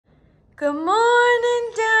Good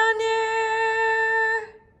morning down there.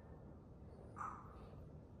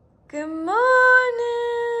 Good morning.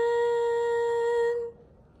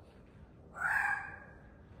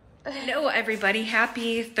 Hello everybody,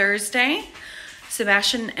 happy Thursday.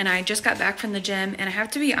 Sebastian and I just got back from the gym, and I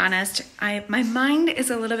have to be honest, my mind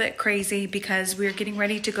is a little bit crazy because we're getting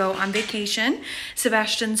ready to go on vacation.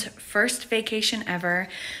 Sebastian's first vacation ever.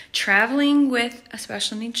 Traveling with a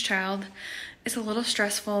special needs child is a little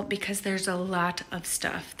stressful because there's a lot of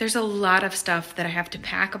stuff. There's a lot of stuff that I have to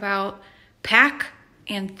pack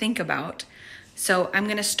and think about. So I'm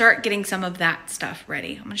gonna start getting some of that stuff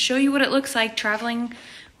ready. I'm gonna show you what it looks like traveling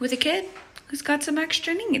with a kid who's got some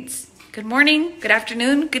extra needs. Good morning, good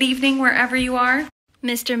afternoon, good evening, wherever you are.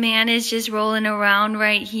 Mr. Man is just rolling around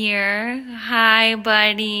right here. Hi,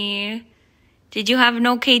 buddy. Did you have an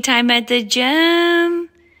okay time at the gym?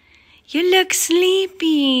 You look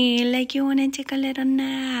sleepy, like you want to take a little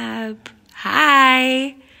nap.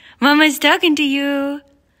 Hi, Mama's talking to you.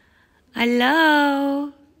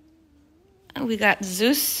 Hello. We got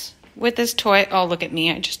Zeus with his toy. Oh, look at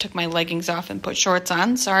me. I just took my leggings off and put shorts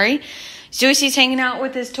on. Sorry. Zeus is hanging out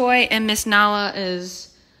with his toy, and Miss Nala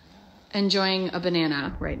is enjoying a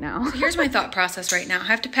banana right now. So here's my thought process right now. I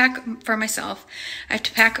have to pack for myself. I have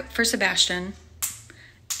to pack for Sebastian.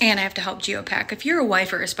 And I have to help Gio pack. If you're a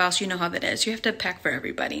wife or a spouse, you know how that is. You have to pack for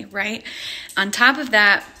everybody, right? On top of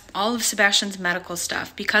that, all of Sebastian's medical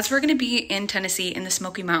stuff. Because we're going to be in Tennessee in the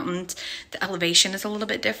Smoky Mountains, the elevation is a little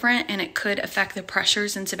bit different, and it could affect the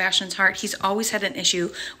pressures in Sebastian's heart. He's always had an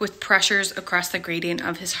issue with pressures across the gradient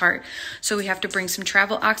of his heart. So we have to bring some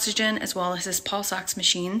travel oxygen as well as his pulse ox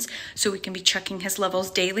machines so we can be checking his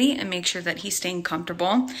levels daily and make sure that he's staying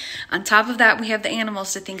comfortable. On top of that, we have the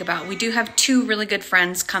animals to think about. We do have two really good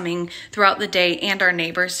friends coming throughout the day and our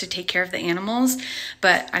neighbors to take care of the animals,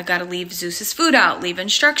 but I've got to leave Zeus's food out, leave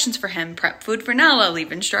instructions for him, prep food for Nala,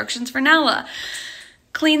 leave instructions for Nala,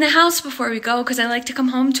 clean the house before we go because I like to come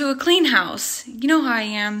home to a clean house. You know how I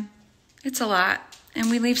am. It's a lot. And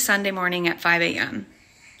we leave Sunday morning at 5 a.m.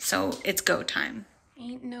 So it's go time.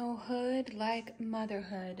 Ain't no hood like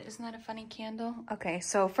motherhood. Isn't that a funny candle? Okay,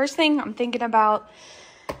 so first thing I'm thinking about,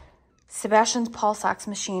 Sebastian's pulse ox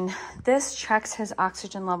machine. This checks his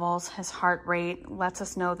oxygen levels, his heart rate, lets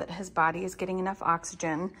us know that his body is getting enough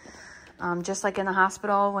oxygen. Just like in the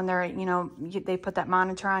hospital when they're, they put that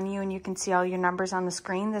monitor on you and you can see all your numbers on the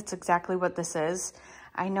screen. That's exactly what this is.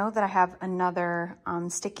 I know that I have another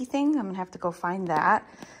sticky thing. I'm gonna have to go find that.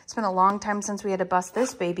 It's been a long time since we had to bust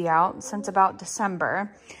this baby out, since about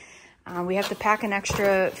December. We have to pack an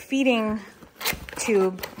extra feeding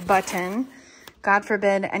tube button. God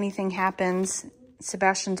forbid anything happens.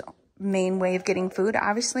 Sebastian's main way of getting food,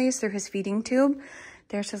 obviously, is through his feeding tube.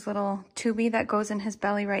 There's his little tubey that goes in his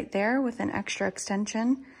belly right there with an extra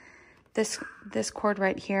extension. This cord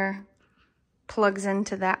right here plugs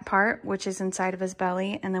into that part, which is inside of his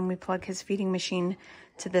belly, and then we plug his feeding machine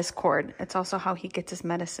to this cord. It's also how he gets his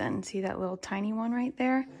medicine. See that little tiny one right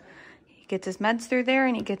there? He gets his meds through there,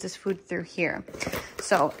 and he gets his food through here.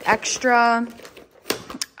 So extra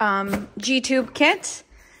G-tube kit.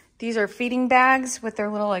 These are feeding bags with their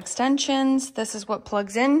little extensions. This is what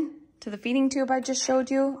plugs in to the feeding tube I just showed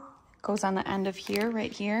you. Goes on the end of here,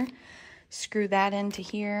 right here. Screw that into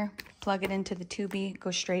here, plug it into the tubey, go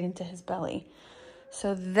straight into his belly.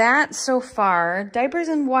 So that so far, diapers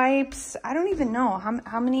and wipes, I don't even know.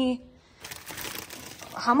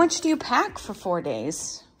 How much do you pack for 4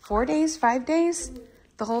 days? 4 days, 5 days?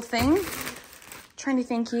 The whole thing? Trying to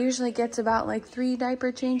think, he usually gets about like 3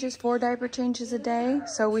 diaper changes, 4 diaper changes a day.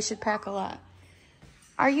 So we should pack a lot.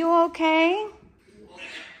 Are you okay?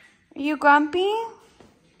 Are you grumpy?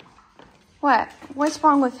 What? What's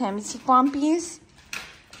wrong with him? Is he grumpies?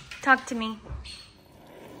 Talk to me.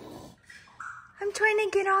 I'm trying to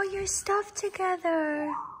get all your stuff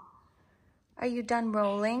together. Are you done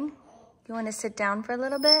rolling? You want to sit down for a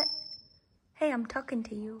little bit? Hey, I'm talking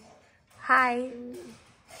to you. Hi.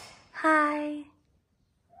 Hi.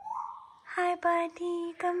 Hi,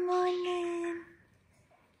 buddy. Good morning.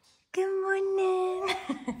 Good morning.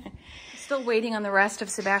 Still waiting on the rest of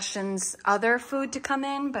Sebastian's other food to come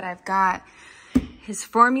in, but I've got his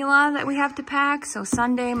formula that we have to pack. So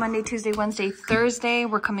Sunday, Monday, Tuesday, Wednesday, Thursday.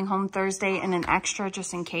 We're coming home Thursday and an extra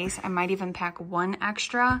just in case. I might even pack 1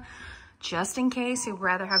 extra just in case. You'd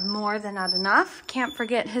rather have more than not enough. Can't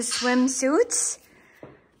forget his swimsuits.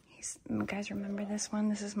 You guys remember this one?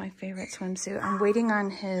 This is my favorite swimsuit. I'm waiting on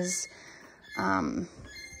his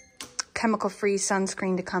chemical-free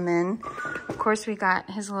sunscreen to come in. Of course, we got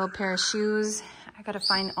his little pair of shoes. I gotta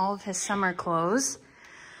find all of his summer clothes.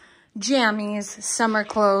 jammies, summer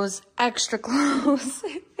clothes, extra clothes.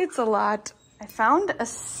 It's a lot. I found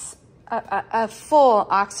a full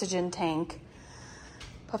oxygen tank,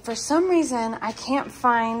 but for some reason I can't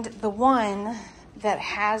find the one that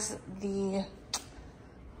has the,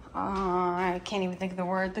 I can't even think of the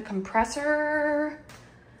word, the compressor.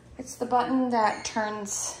 It's the button that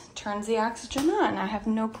turns the oxygen on. I have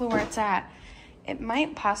no clue where it's at. It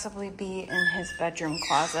might possibly be in his bedroom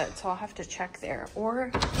closet, so I'll have to check there.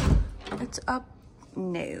 Or it's up.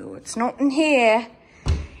 No, it's not in here.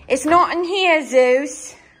 It's not in here,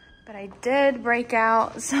 Zeus. But I did break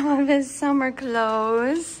out some of his summer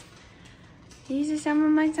clothes. These are some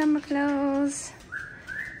of my summer clothes.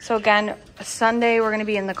 So again, Sunday we're gonna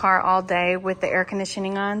be in the car all day with the air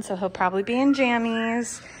conditioning on, so he'll probably be in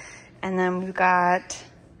jammies. And then we've got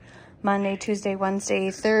Monday, Tuesday, Wednesday,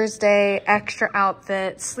 Thursday, extra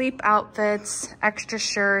outfits, sleep outfits, extra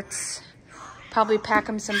shirts. Probably pack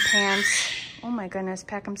him some pants. Oh my goodness,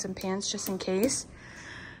 pack him some pants just in case.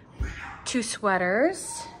 2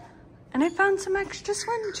 sweaters. And I found some extra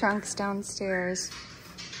swim trunks downstairs.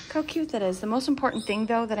 Look how cute that is. The most important thing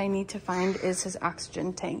though that I need to find is his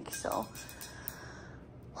oxygen tank. So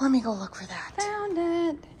let me go look for that. Found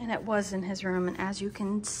it. And it was in his room. And as you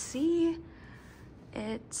can see,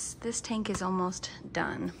 this tank is almost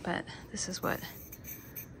done, but this is what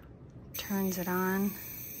turns it on.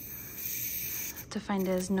 To find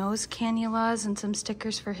his nose cannulas and some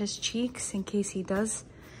stickers for his cheeks in case he does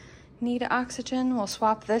need oxygen. We'll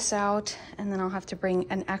swap this out, and then I'll have to bring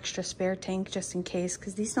an extra spare tank just in case,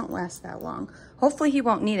 because these don't last that long. Hopefully he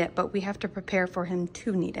won't need it, but we have to prepare for him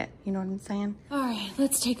to need it. You know what I'm saying? All right,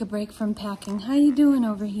 let's take a break from packing. How you doing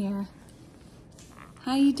over here?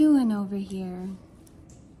 How you doing over here?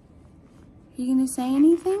 You gonna say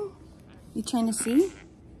anything? You trying to see?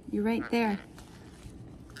 You're right there.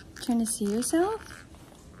 Trying to see yourself?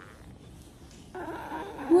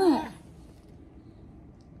 What?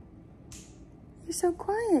 You're so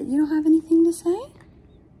quiet. You don't have anything to say?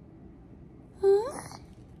 Huh?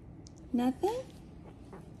 Nothing?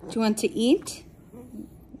 Do you want to eat?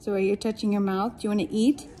 So you're touching your mouth. Do you want to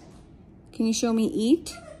eat? Can you show me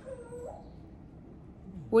eat?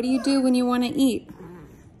 What do you do when you want to eat?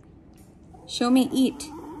 Show me eat.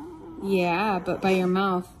 Yeah, but by your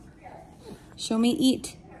mouth. Show me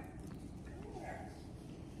eat.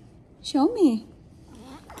 Show me.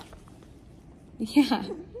 Yeah.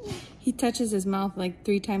 He touches his mouth like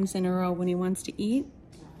 3 times in a row when he wants to eat.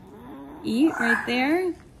 Eat right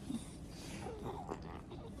there.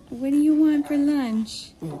 What do you want for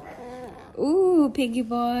lunch? Ooh, piggy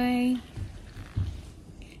boy.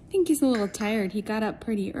 I think he's a little tired. He got up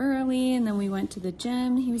pretty early and then we went to the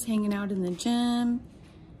gym. He was hanging out in the gym.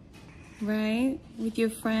 Right? With your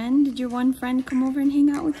friend. Did your one friend come over and hang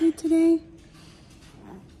out with you today?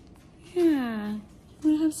 Yeah.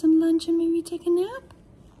 Want to have some lunch and maybe take a nap?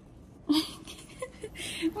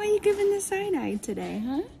 Why are you giving the side eye today,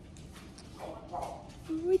 huh?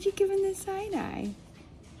 What'd you giving the side eye?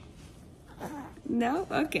 No?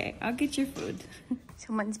 Okay, I'll get your food.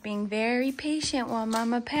 Someone's being very patient while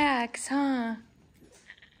Mama packs, huh?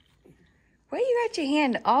 Why you got your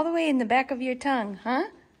hand all the way in the back of your tongue, huh?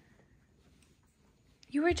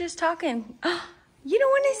 You were just talking. Oh, you don't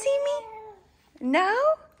want to see me? No?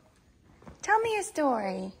 Tell me a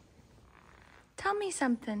story. Tell me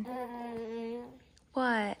something.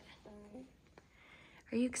 What?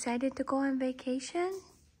 Are you excited to go on vacation?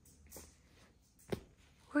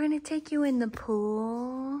 We're gonna take you in the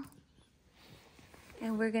pool.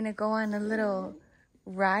 And we're gonna go on a little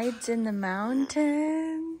rides in the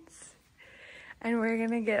mountains. And we're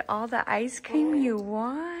gonna get all the ice cream you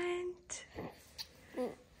want.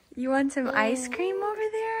 You want some ice cream over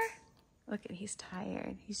there? Look at, he's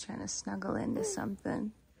tired. He's trying to snuggle into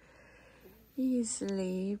something. He's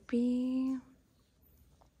sleepy.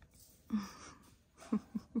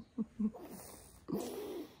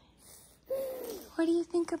 What do you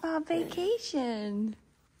think about vacation?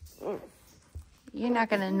 You're not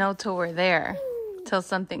gonna know till we're there, till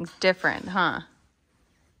something's different, huh?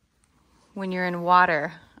 When you're in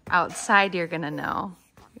water outside, you're gonna know.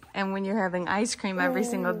 And when you're having ice cream every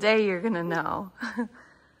single day, you're gonna know.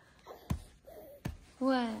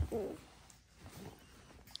 What?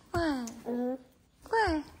 What?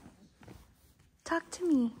 What? Talk to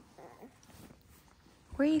me.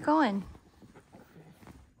 Where are you going?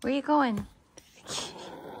 Where are you going?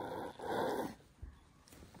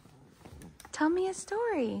 Tell me a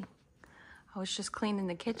story. I was just cleaning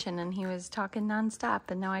the kitchen and he was talking nonstop,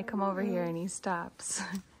 and now I come over here and he stops.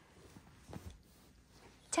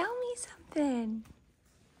 Tell me something.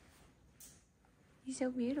 You're so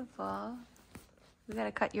beautiful. We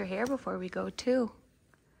gotta cut your hair before we go too.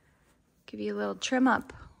 Give you a little trim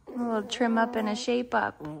up. A little trim up and a shape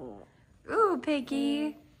up. Ooh,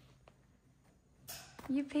 Piggy.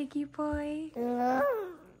 You Piggy boy? Yeah.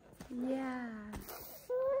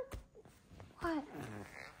 What?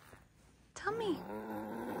 Tell me.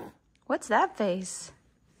 What's that face?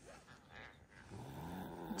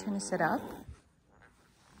 You trying to sit up?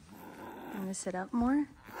 You want to sit up more?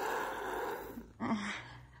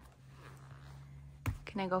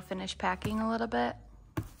 Can I go finish packing a little bit?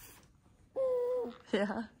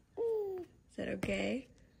 Yeah. Is that okay?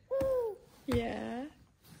 Yeah.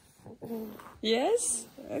 Yes?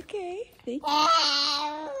 Okay. Thank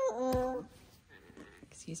you.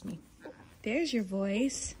 Excuse me. There's your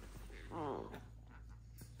voice. You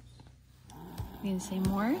gonna say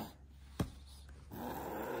more?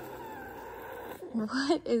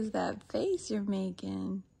 What is that face you're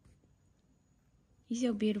making?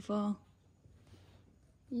 You're so beautiful.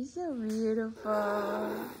 You're so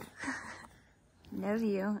beautiful. Love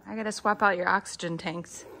you. I gotta swap out your oxygen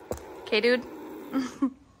tanks. Okay, dude?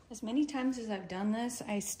 As many times as I've done this,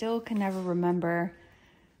 I still can never remember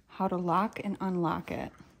how to lock and unlock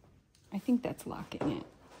it. I think that's locking it.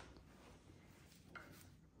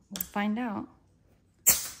 We'll find out.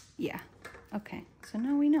 Yeah. Okay, so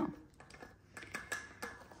now we know.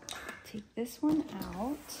 Take this one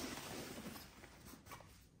out.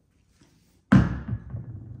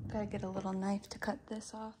 Gotta get a little knife to cut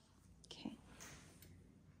this off. Okay.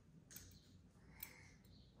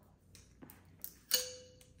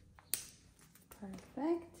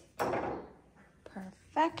 Perfect.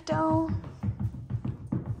 Perfecto.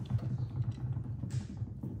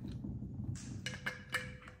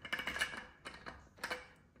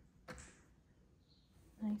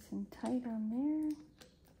 Nice and tight on there.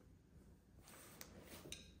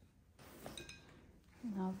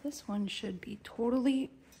 Now this one should be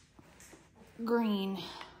totally green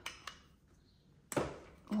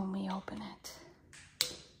when we open it.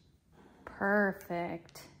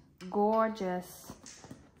 Perfect. Gorgeous.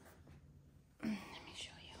 Let me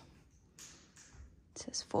show you. It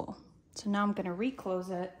says full. So now I'm gonna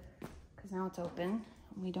reclose it because now it's open.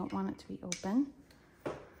 We don't want it to be open.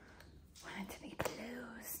 We want it to be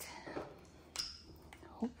closed.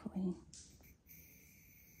 Hopefully.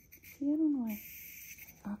 See, I don't know why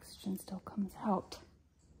oxygen still comes out.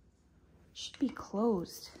 Should be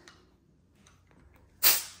closed.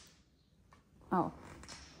 Oh,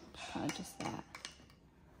 probably just that.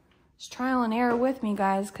 Just trial and error with me,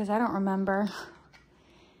 guys, because I don't remember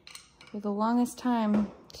for the longest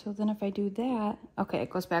time. So then if I do that, okay, it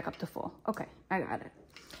goes back up to full. Okay, I got it.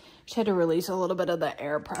 Just had to release a little bit of the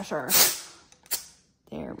air pressure.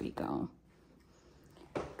 There we go.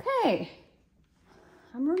 Okay,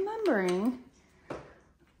 I'm remembering.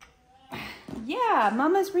 Yeah,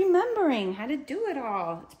 Mama's remembering how to do it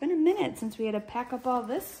all. It's been a minute since we had to pack up all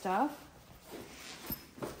this stuff.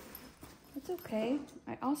 It's okay.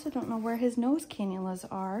 I also don't know where his nose cannulas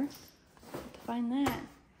are. To find that.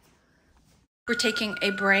 We're taking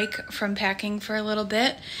a break from packing for a little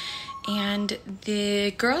bit. And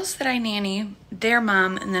the girls that I nanny, their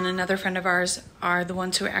mom and then another friend of ours are the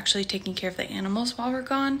ones who are actually taking care of the animals while we're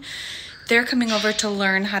gone. They're coming over to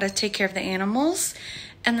learn how to take care of the animals.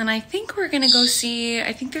 And then I think we're gonna go see,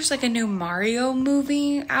 I think there's like a new Mario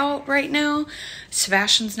movie out right now.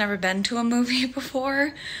 Sebastian's never been to a movie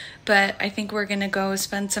before, but I think we're gonna go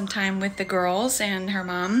spend some time with the girls and her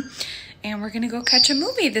mom. And we're gonna go catch a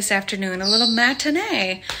movie this afternoon, a little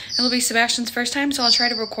matinee. It'll be Sebastian's first time, so I'll try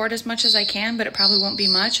to record as much as I can, but it probably won't be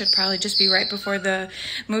much. It'll probably just be right before the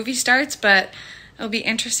movie starts, but it'll be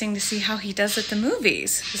interesting to see how he does at the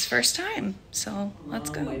movies. His first time. So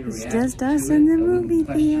let's go. It's just us in the movie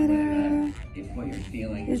theater.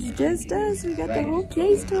 It's just us. We got the whole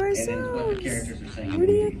place to ourselves. What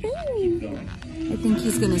do you think? I think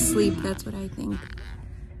he's gonna sleep. That's what I think.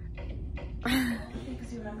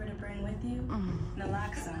 Because you remember to bring with you,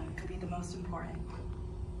 naloxone could be the most important.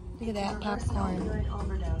 Look at that popcorn.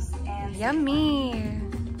 Overdose and Yummy.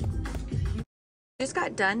 Just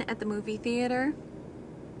got done at the movie theater.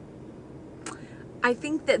 I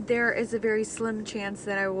think that there is a very slim chance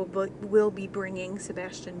that I will be bringing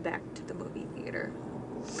Sebastian back to the movie theater.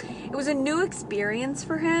 It was a new experience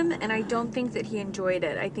for him, and I don't think that he enjoyed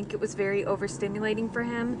it. I think it was very overstimulating for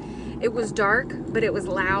him. It was dark, but it was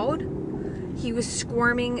loud. He was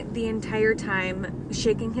squirming the entire time,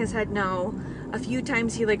 shaking his head no. A few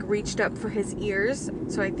times he like reached up for his ears,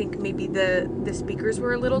 so I think maybe the speakers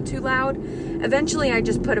were a little too loud. Eventually I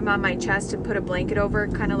just put him on my chest and put a blanket over,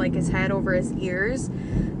 kind of like his head over his ears,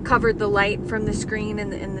 covered the light from the screen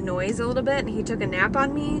and the noise a little bit, and he took a nap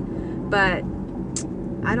on me. But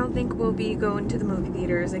I don't think we'll be going to the movie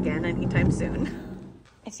theaters again anytime soon.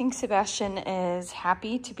 I think Sebastian is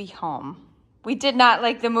happy to be home. We did not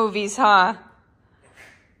like the movies, huh?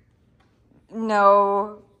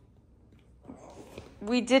 No.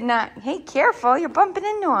 We did not. Hey, careful, you're bumping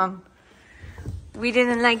into him. We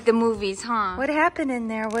didn't like the movies, huh? What happened in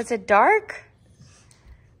there? Was it dark?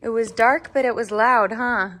 It was dark, but it was loud,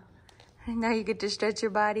 huh? And now you get to stretch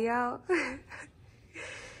your body out.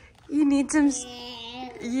 You need some,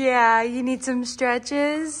 yeah, you need some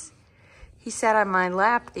stretches. He sat on my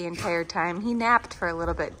lap the entire time. He napped for a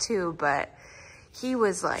little bit too, but he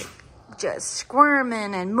was like just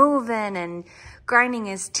squirming and moving and grinding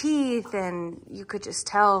his teeth, and you could just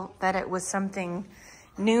tell that it was something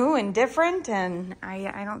new and different, and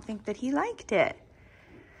I don't think that he liked it.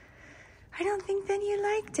 I don't think that you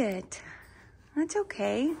liked it. That's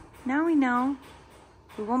okay. Now we know.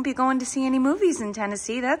 We won't be going to see any movies in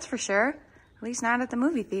Tennessee, that's for sure. At least not at the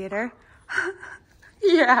movie theater.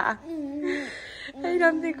 Yeah. I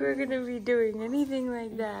don't think we're gonna be doing anything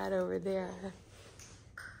like that over there.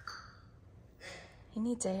 He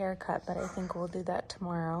needs a haircut, but I think we'll do that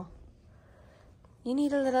tomorrow. You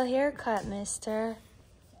need a little haircut, mister.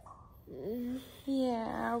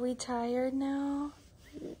 Yeah, are we tired now?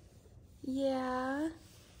 Yeah.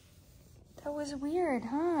 That was weird,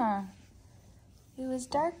 huh? It was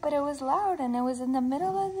dark, but it was loud, and it was in the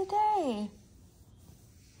middle of the day.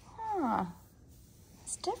 Huh.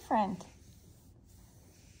 It's different.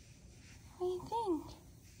 What do you think?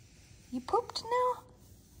 You pooped now?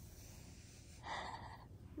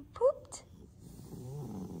 You pooped?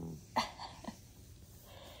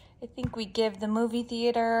 I think we give the movie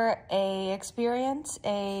theater experience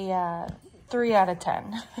a 3 out of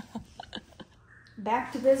 10.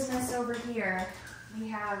 Back to business over here. We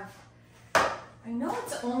have, I know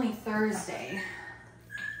it's only Thursday,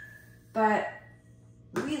 but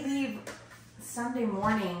we leave Sunday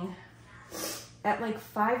morning at like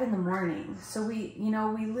 5 in the morning. So we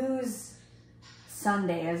lose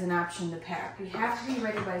Sunday as an option to pack. We have to be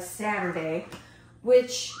ready by Saturday,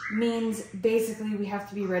 which means basically we have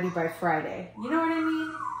to be ready by Friday. You know what I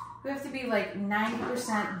mean? We have to be like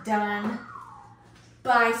 90% done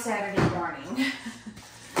by Saturday morning.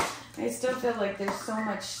 I still feel like there's so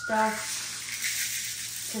much stuff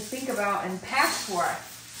to think about and pack for.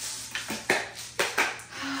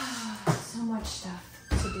 So much stuff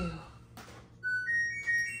to do.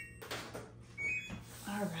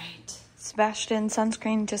 All right. Sebastian's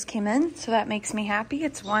sunscreen just came in, so that makes me happy.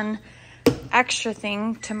 It's one extra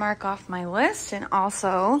thing to mark off my list. And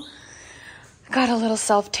also got a little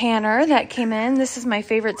self-tanner that came in. This is my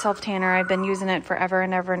favorite self-tanner. I've been using it forever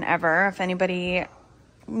and ever and ever. If anybody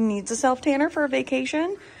needs a self-tanner for a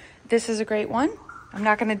vacation, this is a great one. I'm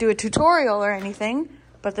not going to do a tutorial or anything,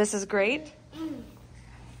 but this is great.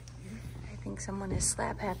 I think someone is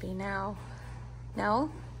slap happy now. No?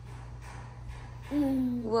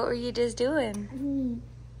 What were you just doing?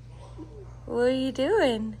 What were you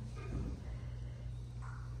doing?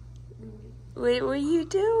 What were you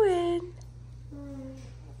doing?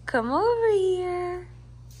 Come over here.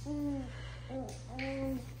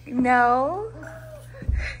 No?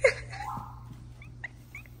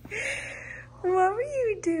 What were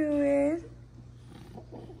you doing?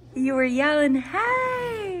 You were yelling,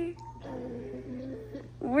 hey!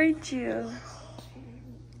 Weren't you?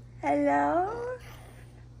 Hello?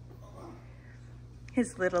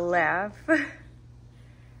 His little laugh.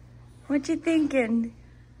 What you thinking?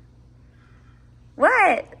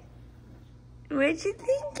 What? What you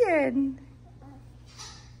thinking?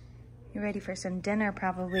 You're ready for some dinner,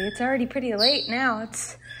 probably. It's already pretty late now.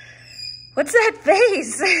 What's that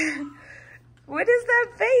face? What is that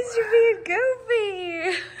face? You're being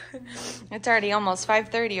goofy. It's already almost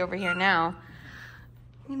 5:30 over here now.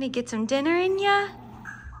 You gonna get some dinner in ya?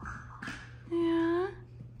 Yeah.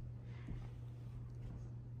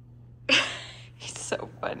 He's so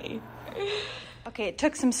funny. Okay, it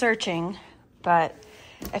took some searching, but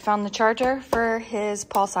I found the charger for his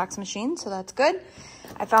pulse ox machine, so that's good.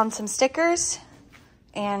 I found some stickers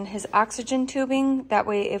and his oxygen tubing. That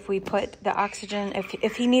way, if we put the oxygen,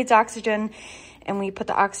 if he needs oxygen and we put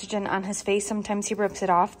the oxygen on his face, sometimes he rips it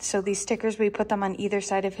off. So these stickers, we put them on either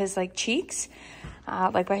side of his like cheeks,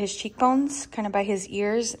 like by his cheekbones, kind of by his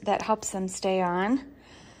ears. That helps them stay on.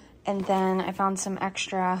 And then I found some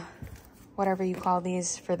extra, whatever you call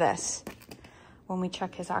these, for this when we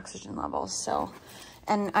check his oxygen levels. So,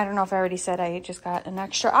 and I don't know if I already said I just got an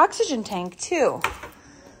extra oxygen tank too.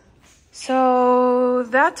 So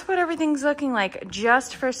that's what everything's looking like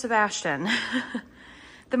just for Sebastian.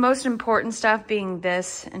 The most important stuff being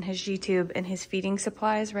this and his G-tube and his feeding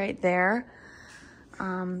supplies right there.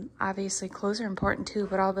 Obviously, clothes are important too,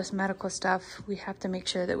 but all this medical stuff, we have to make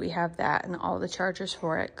sure that we have that and all the chargers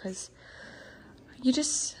for it, because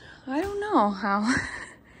I don't know how,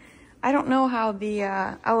 I don't know how the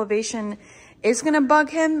elevation is going to bug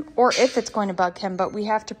him or if it's going to bug him, but we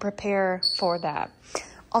have to prepare for that.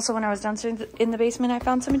 Also, when I was downstairs in the basement, I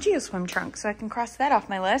found some GeoSwim trunks, so I can cross that off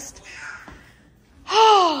my list.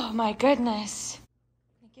 Oh, my goodness.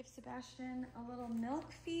 I give Sebastian a little milk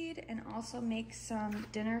feed and also make some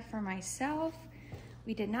dinner for myself.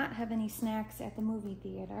 We did not have any snacks at the movie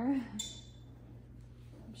theater.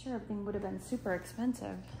 I'm sure everything would have been super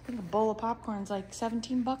expensive. I think a bowl of popcorn is like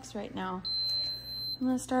 17 bucks right now. I'm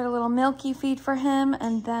gonna start a little milky feed for him,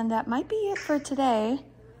 and then that might be it for today.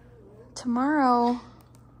 Tomorrow,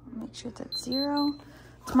 make sure it's at 0.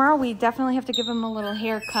 Tomorrow we definitely have to give him a little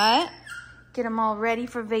haircut. Get him all ready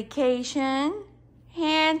for vacation.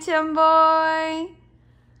 Handsome boy.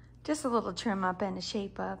 Just a little trim up and a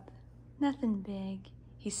shape up. Nothing big.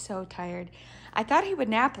 He's so tired. I thought he would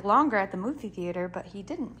nap longer at the movie theater, but he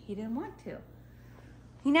didn't. He didn't want to.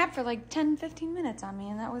 He napped for like 10, 15 minutes on me,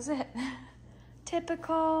 and that was it.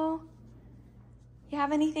 Typical. You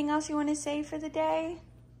have anything else you want to say for the day?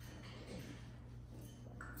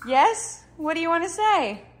 Yes? What do you want to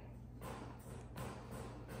say?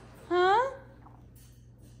 Huh?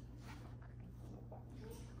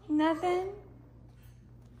 Nothing?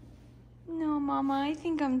 No, Mama, I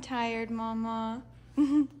think I'm tired, Mama.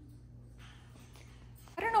 I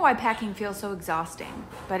don't know why packing feels so exhausting,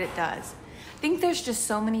 but it does. I think there's just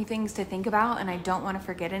so many things to think about, and I don't want to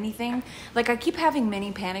forget anything. Like, I keep having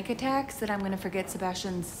mini panic attacks that I'm going to forget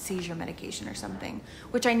Sebastian's seizure medication or something,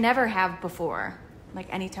 which I never have before.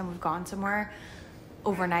 Like, anytime we've gone somewhere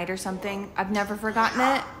overnight or something, I've never forgotten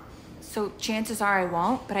it. So chances are I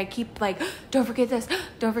won't, but I keep like, don't forget this,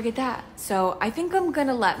 don't forget that. So I think I'm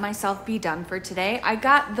gonna let myself be done for today. I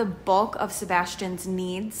got the bulk of Sebastian's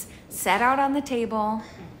needs set out on the table,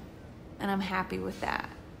 and I'm happy with that.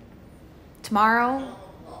 Tomorrow,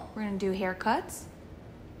 we're gonna do haircuts,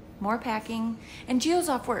 more packing, and Gio's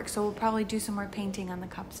off work, so we'll probably do some more painting on the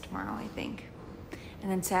cups tomorrow, I think. And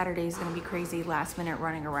then Saturday is gonna be crazy, last minute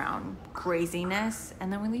running around craziness,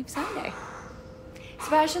 and then we leave Sunday.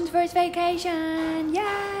 Sebastian's first vacation, yay!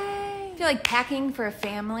 I feel like packing for a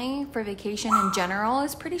family, for vacation in general,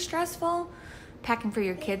 is pretty stressful. Packing for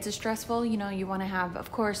your kids is stressful. You know, you wanna have,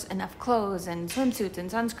 of course, enough clothes and swimsuits and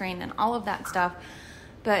sunscreen and all of that stuff.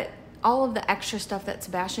 But all of the extra stuff that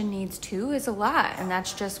Sebastian needs too is a lot. And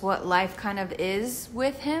that's just what life kind of is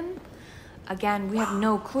with him. Again, we have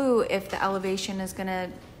no clue if the elevation is gonna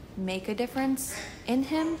make a difference in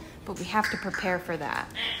him, but we have to prepare for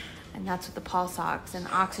that. And that's what the pulse ox and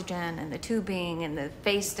the oxygen and the tubing and the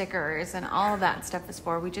face stickers and all of that stuff is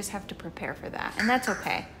for. We just have to prepare for that. And that's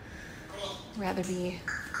okay. I'd rather be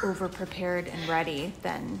over-prepared and ready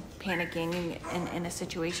than panicking in a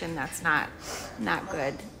situation that's not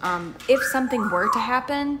good. If something were to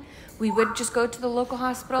happen, we would just go to the local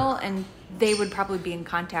hospital, and they would probably be in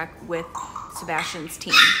contact with Sebastian's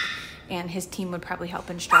team. And his team would probably help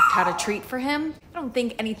instruct how to treat for him. I don't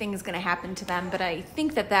think anything is gonna happen to them, but I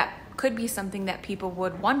think that could be something that people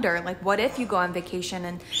would wonder. Like, what if you go on vacation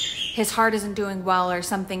and his heart isn't doing well or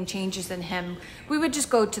something changes in him? We would just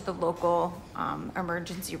go to the local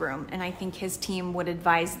emergency room, and I think his team would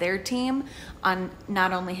advise their team on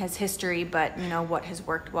not only his history, but you know, what has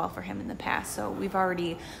worked well for him in the past. So we've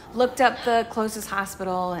already looked up the closest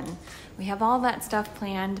hospital, and we have all that stuff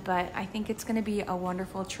planned, but I think it's gonna be a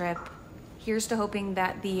wonderful trip. Here's to hoping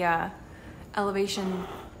that the elevation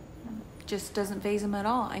just doesn't phase him at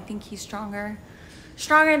all. I think he's stronger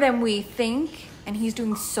than we think, and he's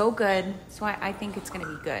doing so good. So I think it's gonna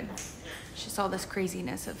be good. It's just all this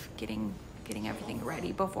craziness of getting everything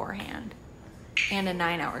ready beforehand, and a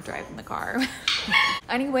 9-hour drive in the car.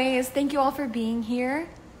 Anyways, thank you all for being here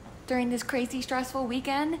during this crazy stressful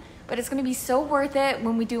weekend, but it's gonna be so worth it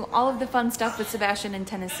when we do all of the fun stuff with Sebastian in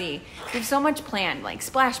Tennessee. We have so much planned, like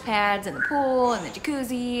splash pads and the pool and the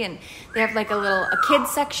jacuzzi, and they have like a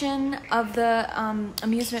kids section of the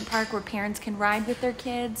amusement park where parents can ride with their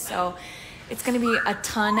kids. So it's gonna be a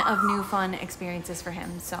ton of new fun experiences for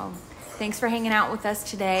him. So thanks for hanging out with us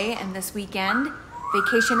today and this weekend.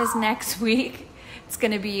 Vacation is next week. It's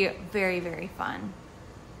gonna be very, very fun.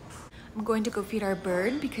 I'm going to go feed our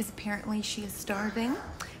bird because apparently she is starving.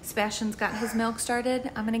 Sebastian's got his milk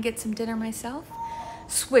started. I'm gonna get some dinner myself,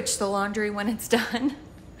 switch the laundry when it's done,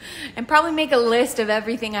 and probably make a list of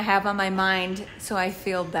everything I have on my mind so I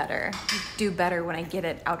feel better. I do better when I get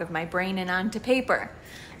it out of my brain and onto paper.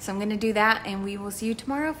 So I'm gonna do that, and we will see you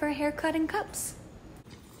tomorrow for a haircut and cups.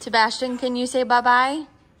 Sebastian, can you say bye-bye?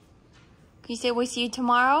 Can you say we'll see you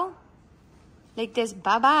tomorrow? Like this,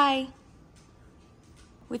 bye-bye.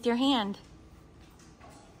 With your hand.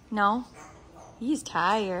 No? He's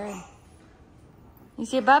tired. You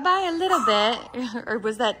say bye-bye a little bit. Or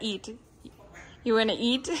was that eat? You want to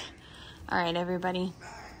eat? All right, everybody.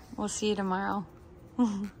 We'll see you tomorrow.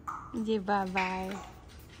 Say bye-bye.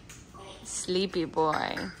 Sleepy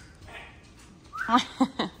boy.